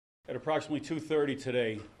At approximately 2:30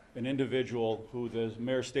 today, an individual who the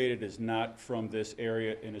mayor stated is not from this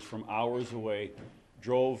area and is from hours away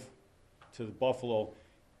drove to the Buffalo,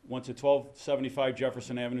 went to 1275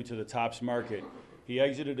 Jefferson Avenue to the Tops Market. He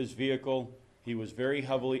exited his vehicle. He was very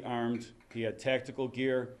heavily armed. He had tactical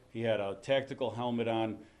gear. He had a tactical helmet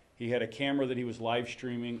on. He had a camera that he was live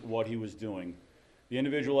streaming what he was doing. The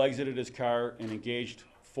individual exited his car and engaged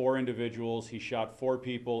 4 individuals. He shot 4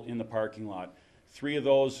 people in the parking lot. 3 of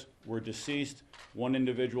those were deceased. 1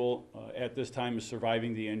 individual at this time is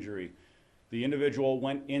surviving the injury. The individual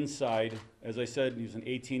went inside. As I said, he was an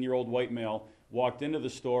 18-year-old white male, walked into the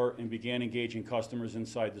store and began engaging customers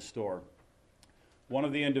inside the store. One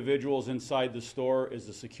of the individuals inside the store is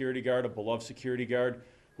the security guard, a beloved security guard,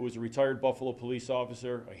 who is a retired Buffalo police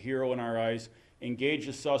officer, a hero in our eyes, engaged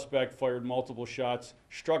the suspect, fired multiple shots,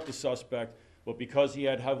 struck the suspect, but because he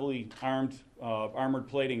had heavily armored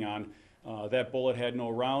plating on, that bullet had no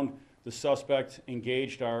round. The suspect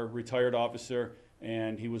engaged our retired officer,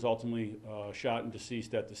 and he was ultimately shot and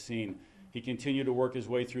deceased at the scene. He continued to work his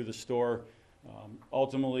way through the store.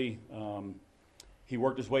 Ultimately, he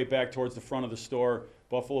worked his way back towards the front of the store.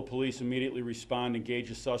 Buffalo police immediately respond, engage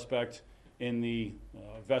the suspect in the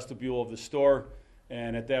vestibule of the store,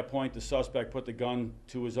 and at that point, the suspect put the gun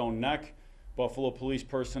to his own neck. Buffalo police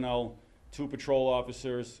personnel, 2 patrol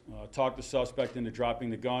officers, talked the suspect into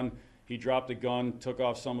dropping the gun. He dropped the gun, took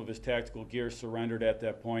off some of his tactical gear, surrendered at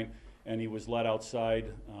that point, and he was led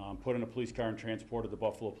outside, put in a police car, and transported to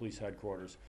Buffalo Police Headquarters.